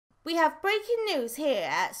We have breaking news here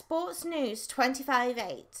at Sports News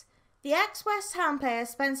 25/8. The ex-West Ham player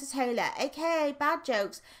Spencer Taylor, aka Bad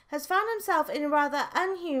Jokes, has found himself in a rather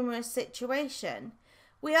unhumorous situation.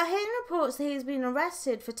 We are hearing reports that he has been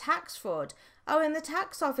arrested for tax fraud, owing the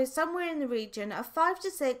tax office somewhere in the region of £5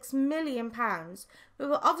 to £6 million. We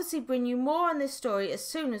will obviously bring you more on this story as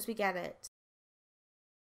soon as we get it.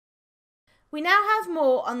 We now have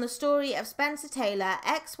more on the story of Spencer Taylor,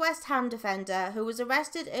 ex-West Ham defender who was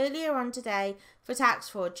arrested earlier on today for tax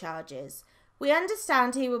fraud charges. We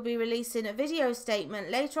understand he will be releasing a video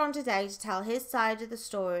statement later on today to tell his side of the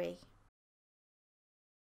story.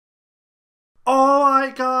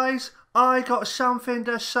 Alright guys, I got something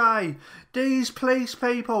to say. These police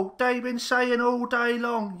people, they've been saying all day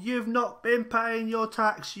long, you've not been paying your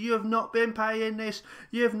tax, you've not been paying this,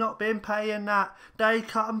 you've not been paying that. They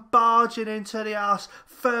come barging into the house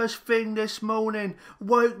first thing this morning,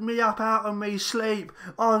 woke me up out of me sleep.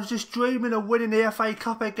 I was just dreaming of winning the FA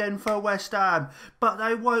Cup again for West Ham, but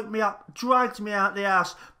they woke me up, dragged me out the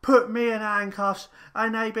house, put me in handcuffs,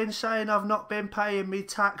 and they've been saying I've not been paying me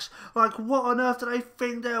tax. Like, what on earth do they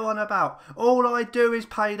think they're on about? All I do is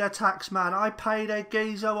pay the tax, man. I pay the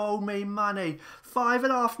geezer all me money.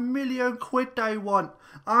 £5.5 million they want.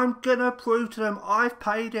 I'm gonna prove to them I've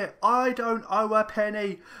paid it. I don't owe a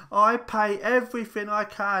penny. I pay everything I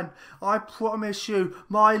can. I promise you,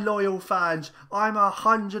 my loyal fans, I'm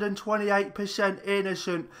 128%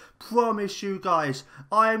 innocent. Promise you guys.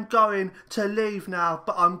 I am going to leave now,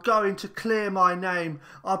 but I'm going to clear my name.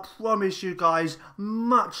 I promise you guys.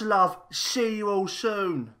 Much love. See you all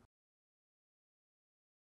soon.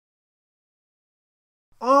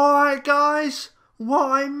 Alright guys,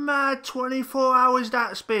 what a mad 24 hours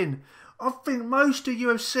that's been. I think most of you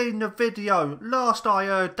have seen the video. Last I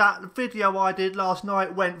heard, that video I did last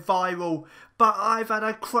night went viral, but I've had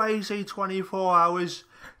a crazy 24 hours.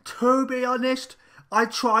 To be honest, I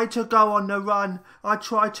tried to go on the run. I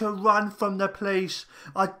tried to run from the police.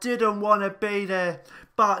 I didn't want to be there,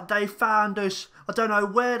 but they found us. I don't know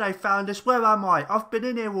where they found us. Where am I? I've been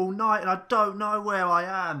in here all night and I don't know where I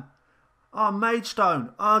am. Oh,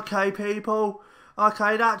 Maidstone. Okay, people.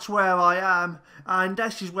 Okay, that's where I am. And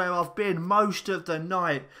this is where I've been most of the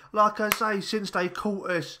night. Like I say, since they caught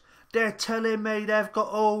us. They're telling me they've got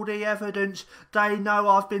all the evidence. They know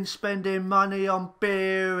I've been spending money on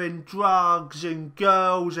beer and drugs and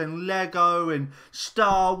girls and Lego and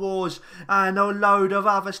Star Wars and a load of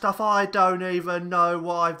other stuff. I don't even know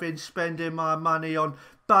what I've been spending my money on.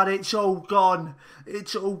 But it's all gone.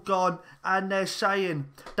 It's all gone. And they're saying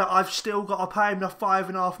that I've still got to pay them the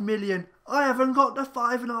 £5.5 million. I haven't got the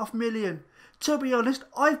 £5.5 million. To be honest,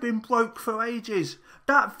 I've been broke for ages.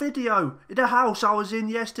 That video in the house I was in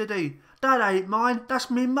yesterday, that ain't mine. That's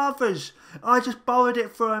me mother's. I just borrowed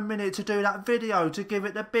it for a minute to do that video, to give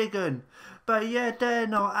it the big un. But yeah, they're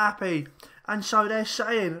not happy. And so they're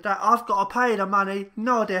saying that I've got to pay the money.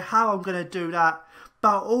 No idea how I'm going to do that.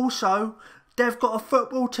 But also, they've got a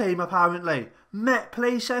football team apparently. Met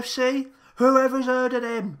Police FC. Whoever's heard of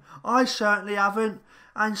them? I certainly haven't.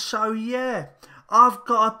 And so yeah, I've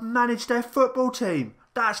got to manage their football team.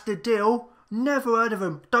 That's the deal. Never heard of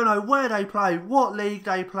them. Don't know where they play, what league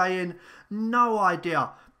they play in. No idea.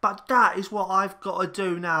 But that is what I've got to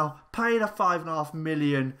do now. Pay the £5.5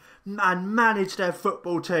 million and manage their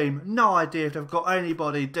football team. No idea if they've got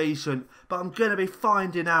anybody decent. But I'm going to be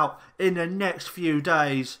finding out in the next few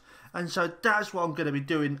days. And so that's what I'm going to be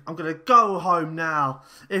doing. I'm going to go home now,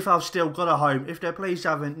 if I've still got a home. If the police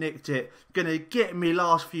haven't nicked it, going to get me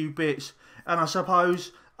last few bits. And I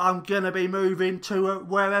suppose I'm going to be moving to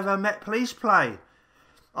wherever Met Police play.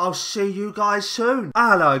 I'll see you guys soon.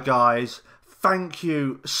 Hello guys. Thank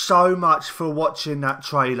you so much for watching that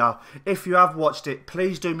trailer. If you have watched it,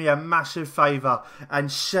 please do me a massive favour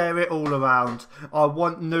and share it all around. I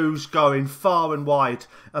want news going far and wide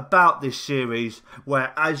about this series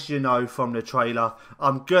where, as you know from the trailer,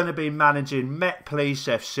 I'm going to be managing Met Police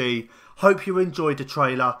FC. Hope you enjoyed the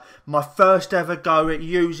trailer. My first ever go at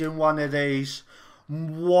using one of these.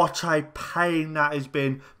 What a pain that has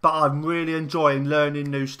been, but I'm really enjoying learning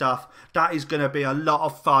new stuff. That is going to be a lot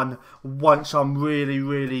of fun once I'm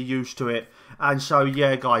really used to it. And so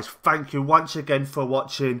yeah guys, thank you once again for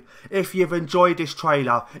watching. If you've enjoyed this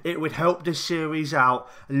trailer, it would help this series out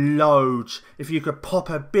loads if you could pop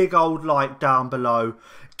a big old like down below.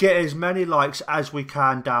 Get as many likes as we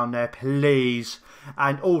can down there, please.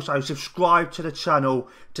 And also subscribe to the channel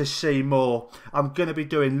to see more. I'm going to be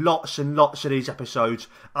doing lots and lots of these episodes.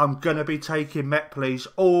 I'm going to be taking Met Police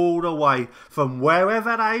all the way from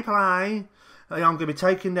wherever they play. I'm going to be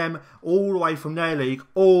taking them all the way from their league,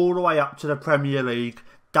 all the way up to the Premier League.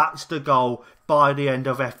 That's the goal by the end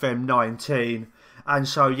of FM19. And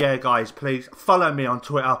so, yeah, guys, please follow me on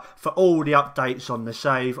Twitter for all the updates on the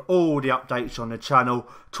save, all the updates on the channel,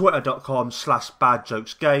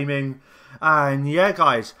 twitter.com/badjokesgaming. And yeah,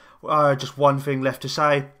 guys, just one thing left to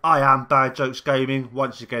say. I am Bad Jokes Gaming.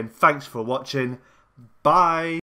 Once again, thanks for watching. Bye.